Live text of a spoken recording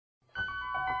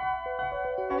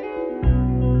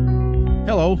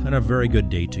Hello, and a very good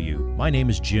day to you. My name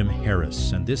is Jim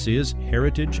Harris, and this is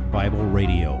Heritage Bible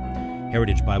Radio.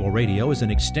 Heritage Bible Radio is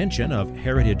an extension of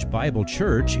Heritage Bible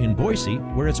Church in Boise,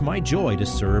 where it's my joy to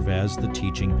serve as the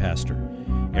teaching pastor.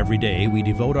 Every day, we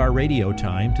devote our radio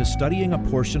time to studying a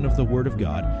portion of the Word of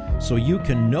God so you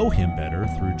can know Him better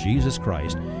through Jesus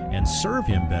Christ and serve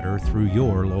Him better through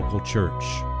your local church.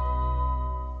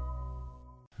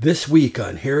 This week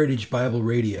on Heritage Bible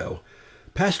Radio,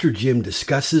 Pastor Jim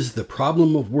discusses the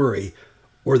problem of worry,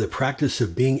 or the practice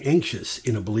of being anxious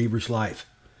in a believer's life.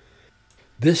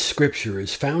 This scripture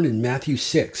is found in Matthew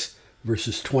 6,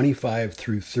 verses 25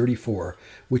 through 34,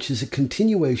 which is a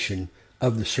continuation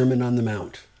of the Sermon on the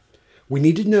Mount. We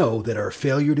need to know that our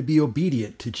failure to be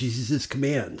obedient to Jesus'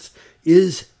 commands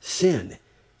is sin,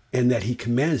 and that He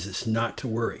commands us not to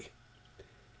worry.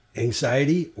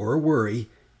 Anxiety or worry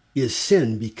is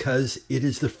sin because it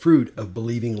is the fruit of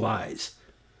believing lies.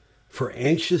 For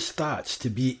anxious thoughts to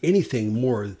be anything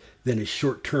more than a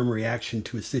short-term reaction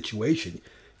to a situation,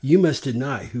 you must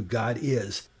deny who God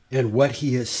is and what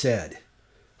He has said.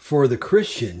 For the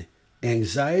Christian,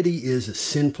 anxiety is a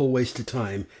sinful waste of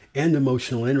time and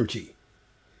emotional energy.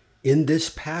 In this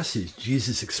passage,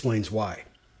 Jesus explains why.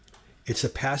 It's a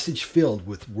passage filled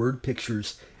with word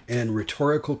pictures and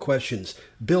rhetorical questions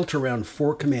built around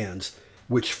 4 commands,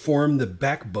 which form the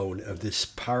backbone of this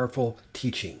powerful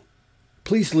teaching.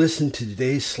 Please listen to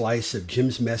today's slice of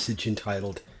Jim's message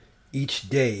entitled, Each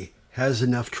Day Has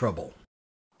Enough Trouble.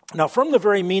 Now, from the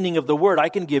very meaning of the word, I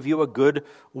can give you a good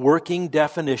working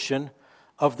definition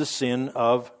of the sin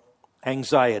of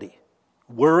anxiety.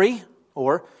 Worry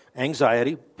or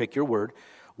anxiety, pick your word.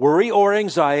 Worry or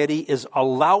anxiety is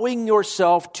allowing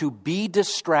yourself to be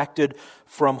distracted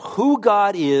from who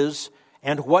God is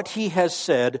and what He has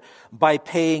said by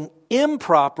paying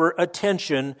improper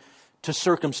attention to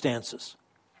circumstances.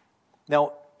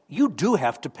 Now, you do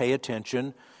have to pay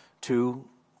attention to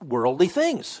worldly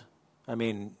things. I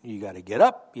mean, you got to get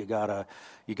up, you got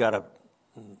to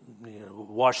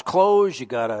wash clothes, you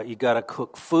got to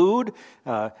cook food.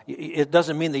 It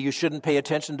doesn't mean that you shouldn't pay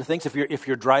attention to things. If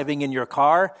you're driving in your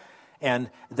car and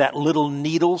that little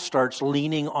needle starts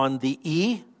leaning on the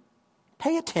E,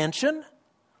 pay attention.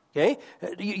 Okay?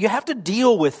 You have to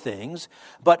deal with things,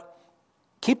 but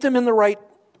keep them in the right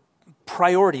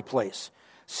priority place.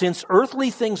 Since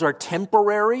earthly things are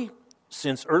temporary,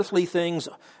 since earthly things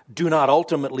do not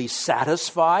ultimately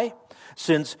satisfy,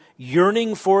 since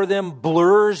yearning for them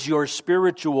blurs your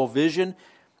spiritual vision,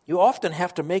 you often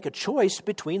have to make a choice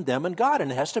between them and God,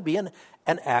 and it has to be an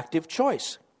active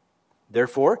choice.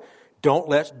 Therefore,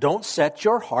 don't set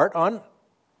your heart on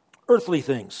earthly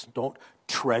things. Don't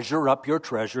treasure up your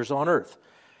treasures on earth.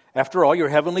 After all, your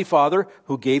heavenly Father,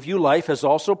 who gave you life, has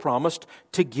also promised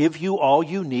to give you all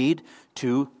you need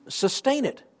to sustain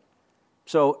it.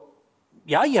 So,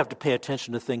 yeah, you have to pay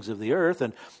attention to things of the earth,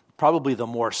 and probably the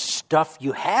more stuff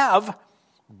you have,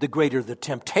 the greater the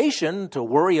temptation to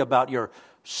worry about your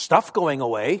stuff going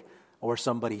away or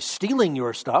somebody stealing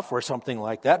your stuff or something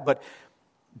like that. But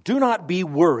do not be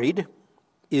worried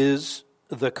is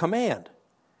the command.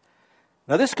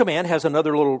 Now, this command has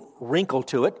another little wrinkle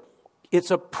to it. It's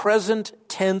a present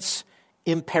tense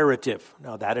imperative.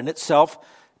 Now, that in itself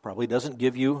probably doesn't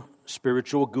give you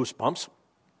spiritual goosebumps,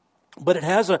 but it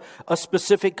has a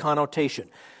specific connotation.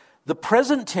 The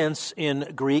present tense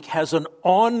in Greek has an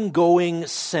ongoing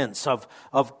sense of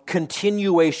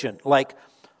continuation, like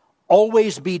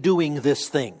always be doing this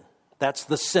thing. That's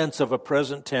the sense of a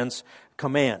present tense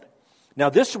command. Now,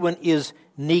 this one is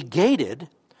negated,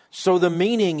 so the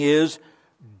meaning is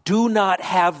do not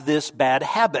have this bad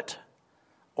habit.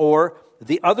 Or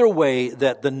the other way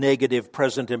that the negative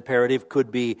present imperative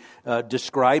could be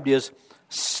described is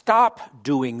stop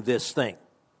doing this thing.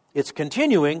 It's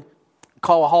continuing,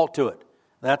 call a halt to it.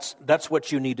 That's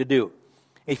what you need to do.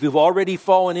 If you've already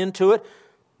fallen into it,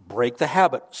 break the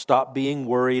habit. Stop being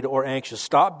worried or anxious.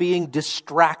 Stop being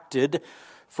distracted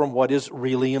from what is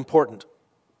really important.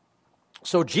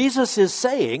 So Jesus is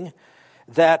saying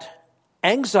that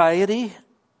anxiety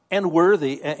and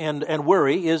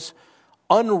worry is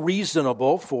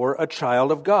unreasonable for a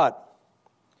child of God.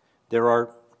 There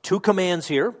are 2 commands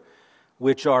here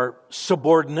which are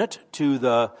subordinate to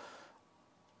the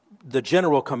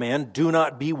general command, do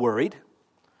not be worried.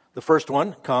 The first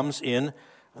one comes in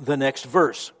the next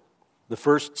verse. The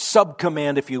first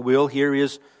sub-command, if you will, here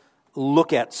is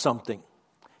look at something.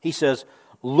 He says,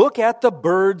 look at the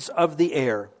birds of the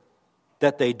air,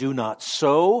 that they do not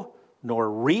sow,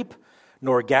 nor reap,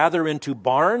 nor gather into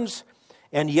barns,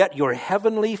 and yet your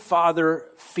heavenly Father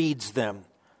feeds them.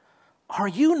 Are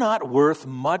you not worth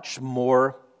much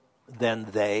more than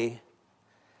they?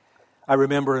 I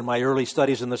remember in my early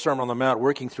studies in the Sermon on the Mount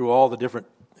working through all the different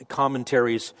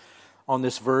commentaries on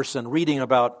this verse and reading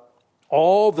about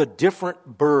all the different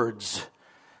birds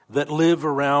that live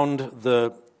around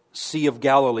the Sea of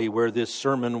Galilee where this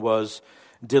sermon was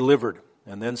delivered.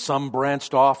 And then some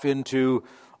branched off into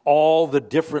all the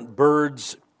different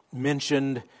birds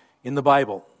mentioned in the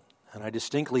Bible. And I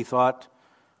distinctly thought,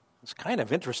 it's kind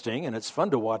of interesting and it's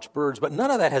fun to watch birds, but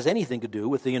none of that has anything to do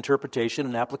with the interpretation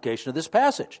and application of this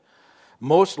passage.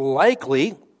 Most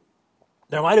likely,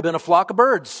 there might have been a flock of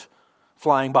birds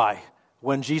flying by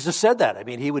when Jesus said that. I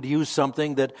mean, he would use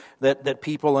something that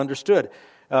people understood.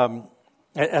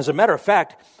 As a matter of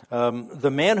fact, the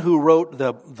man who wrote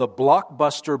the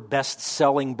blockbuster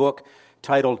best-selling book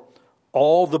titled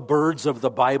All the Birds of the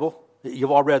Bible,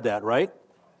 you've all read that, right?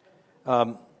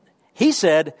 He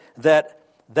said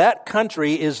that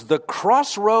country is the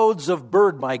crossroads of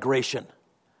bird migration.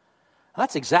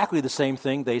 That's exactly the same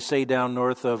thing they say down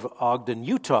north of Ogden,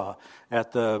 Utah,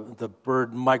 at the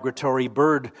migratory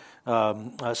bird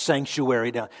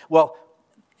sanctuary down. Well,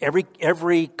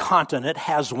 every continent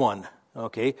has one.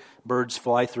 Okay, birds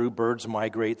fly through, birds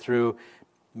migrate through.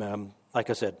 Like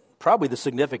I said, probably the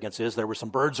significance is there were some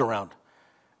birds around,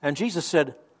 and Jesus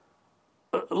said,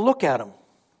 "Look at them.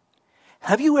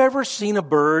 Have you ever seen a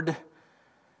bird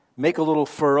make a little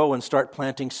furrow and start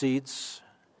planting seeds?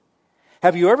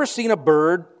 Have you ever seen a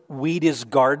bird weed his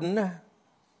garden?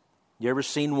 You ever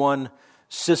seen one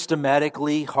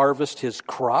systematically harvest his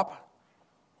crop?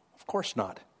 Of course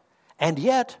not. And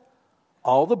yet,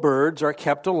 all the birds are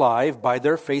kept alive by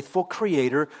their faithful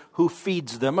Creator who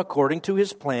feeds them according to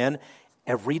His plan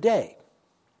every day."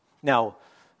 Now,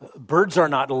 birds are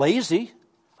not lazy.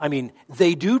 I mean,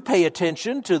 they do pay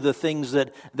attention to the things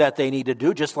that they need to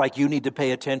do, just like you need to pay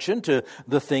attention to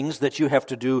the things that you have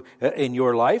to do in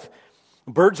your life.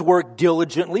 Birds work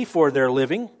diligently for their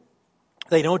living.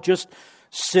 They don't just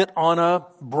sit on a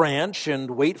branch and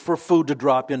wait for food to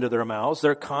drop into their mouths.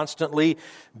 They're constantly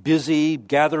busy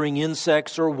gathering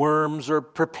insects or worms or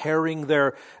preparing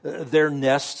their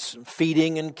nests,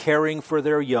 feeding and caring for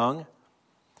their young.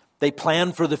 They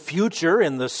plan for the future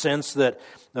in the sense that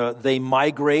they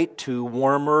migrate to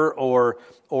warmer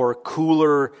or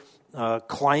cooler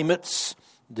climates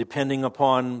depending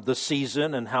upon the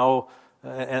season and how.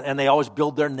 And they always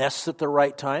build their nests at the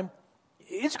right time.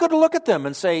 It's good to look at them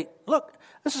and say, look,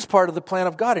 this is part of the plan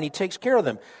of God, and He takes care of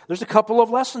them. There's a couple of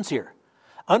lessons here.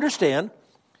 Understand,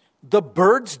 the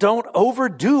birds don't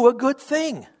overdo a good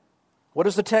thing. What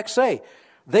does the text say?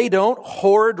 They don't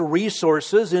hoard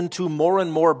resources into more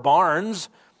and more barns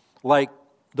like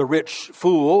the rich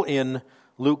fool in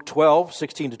Luke 12,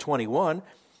 16 to 21.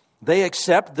 They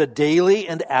accept the daily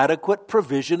and adequate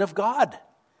provision of God.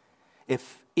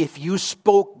 If you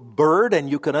spoke bird and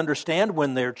you can understand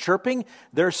when they're chirping,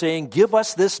 they're saying, "Give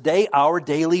us this day our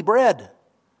daily bread."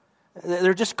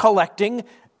 They're just collecting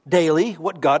daily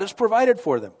what God has provided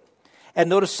for them. And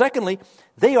notice, secondly,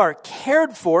 they are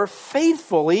cared for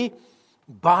faithfully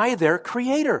by their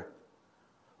Creator,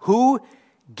 who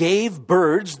gave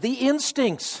birds the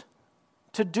instincts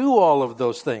to do all of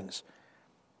those things.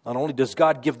 Not only does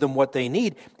God give them what they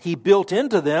need, He built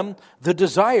into them the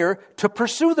desire to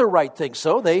pursue the right thing.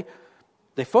 So they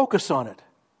focus on it.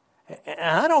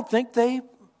 And I don't think they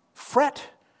fret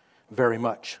very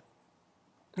much.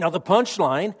 Now the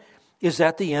punchline is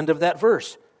at the end of that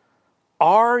verse.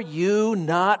 Are you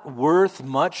not worth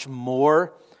much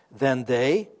more than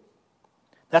they?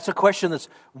 That's a question that's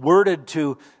worded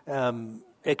to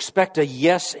expect a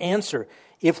yes answer.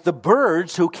 If the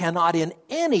birds, who cannot in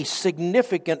any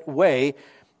significant way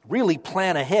really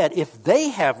plan ahead, if they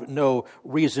have no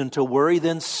reason to worry,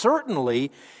 then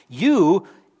certainly you,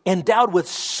 endowed with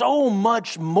so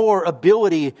much more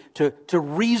ability to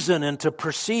reason and to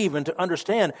perceive and to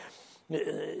understand,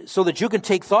 so that you can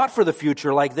take thought for the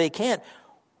future like they can't,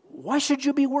 why should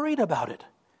you be worried about it?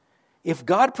 If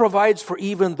God provides for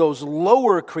even those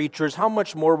lower creatures, how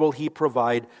much more will He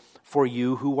provide for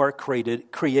you who are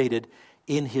created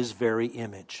in His very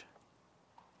image?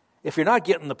 If you're not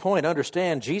getting the point,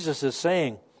 understand Jesus is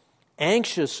saying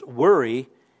anxious worry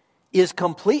is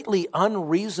completely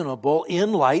unreasonable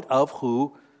in light of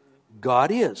who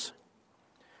God is.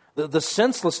 The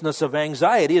senselessness of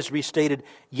anxiety is restated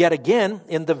yet again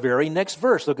in the very next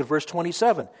verse. Look at verse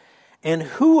 27. And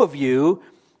who of you,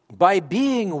 by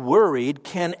being worried,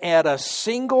 can add a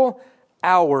single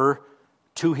hour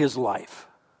to his life?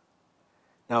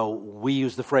 Now, we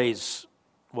use the phrase,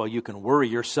 well, you can worry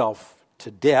yourself to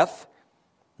death.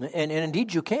 And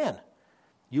indeed you can.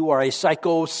 You are a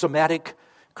psychosomatic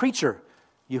creature.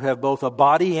 You have both a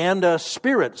body and a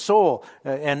spirit, soul,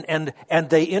 and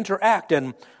they interact.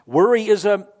 And worry is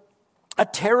a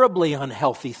terribly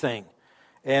unhealthy thing.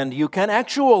 And you can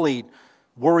actually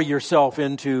worry yourself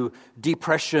into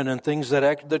depression and things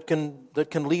that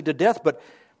can lead to death. But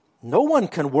no one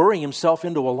can worry himself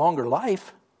into a longer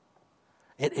life.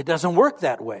 It doesn't work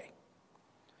that way.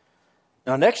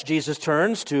 Now next, Jesus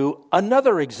turns to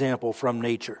another example from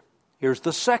nature. Here's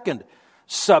the second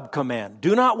sub-command.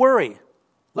 Do not worry.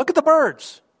 Look at the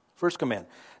birds. First command.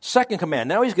 Second command.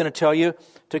 Now he's going to tell you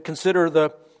to consider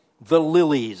the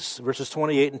lilies, verses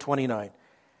 28 and 29.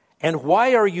 And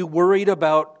why are you worried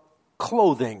about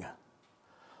clothing?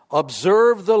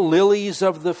 Observe the lilies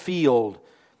of the field.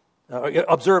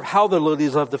 Observe how the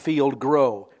lilies of the field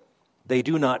grow. They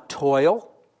do not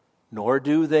toil, nor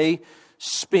do they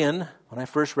spin. When I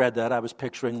first read that, I was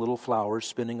picturing little flowers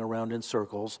spinning around in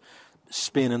circles.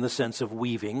 Spin in the sense of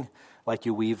weaving, like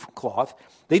you weave cloth.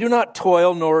 They do not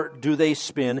toil, nor do they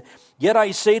spin. Yet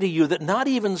I say to you that not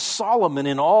even Solomon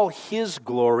in all his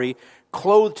glory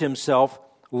clothed himself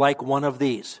like one of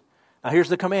these. Now here's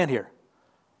the command here.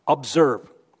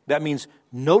 Observe. That means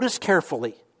notice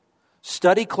carefully,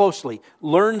 study closely,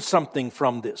 learn something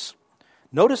from this.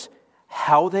 Notice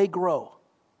how they grow.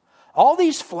 All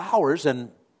these flowers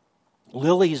and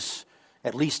lilies,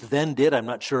 at least then did, I'm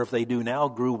not sure if they do now,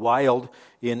 grew wild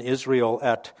in Israel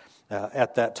at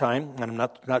that time. And I'm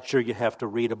not sure you have to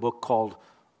read a book called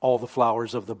All the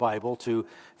Flowers of the Bible to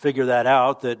figure that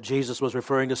out, that Jesus was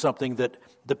referring to something that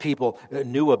the people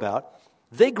knew about.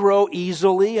 They grow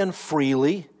easily and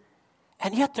freely,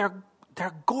 and yet they're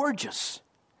gorgeous.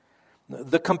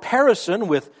 The comparison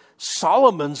with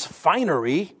Solomon's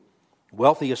finery,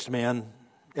 wealthiest man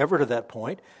ever to that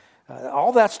point,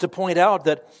 all that's to point out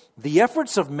that the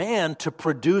efforts of man to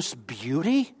produce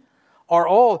beauty are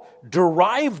all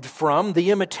derived from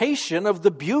the imitation of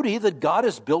the beauty that God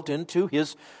has built into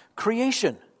His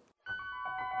creation.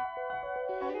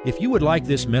 If you would like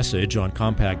this message on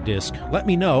compact disc, let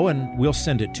me know and we'll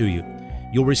send it to you.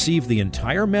 You'll receive the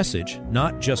entire message,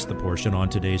 not just the portion on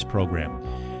today's program.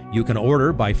 You can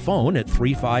order by phone at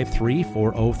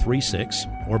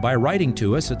 353-4036 or by writing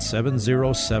to us at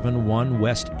 7071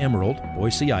 West Emerald,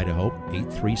 Boise, Idaho,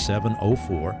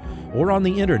 83704, or on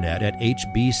the internet at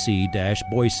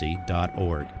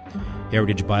hbc-boise.org.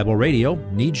 Heritage Bible Radio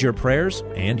needs your prayers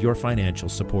and your financial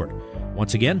support.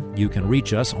 Once again, you can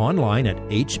reach us online at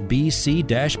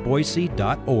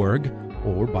hbc-boise.org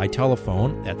or by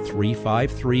telephone at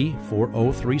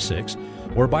 353-4036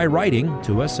 or by writing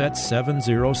to us at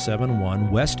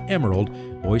 7071 West Emerald,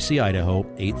 Boise, Idaho,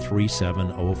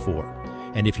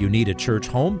 83704. And if you need a church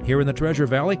home here in the Treasure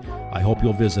Valley, I hope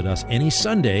you'll visit us any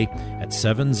Sunday at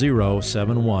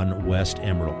 7071 West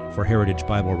Emerald. For Heritage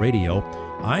Bible Radio,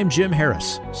 I'm Jim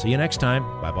Harris. See you next time.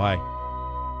 Bye-bye.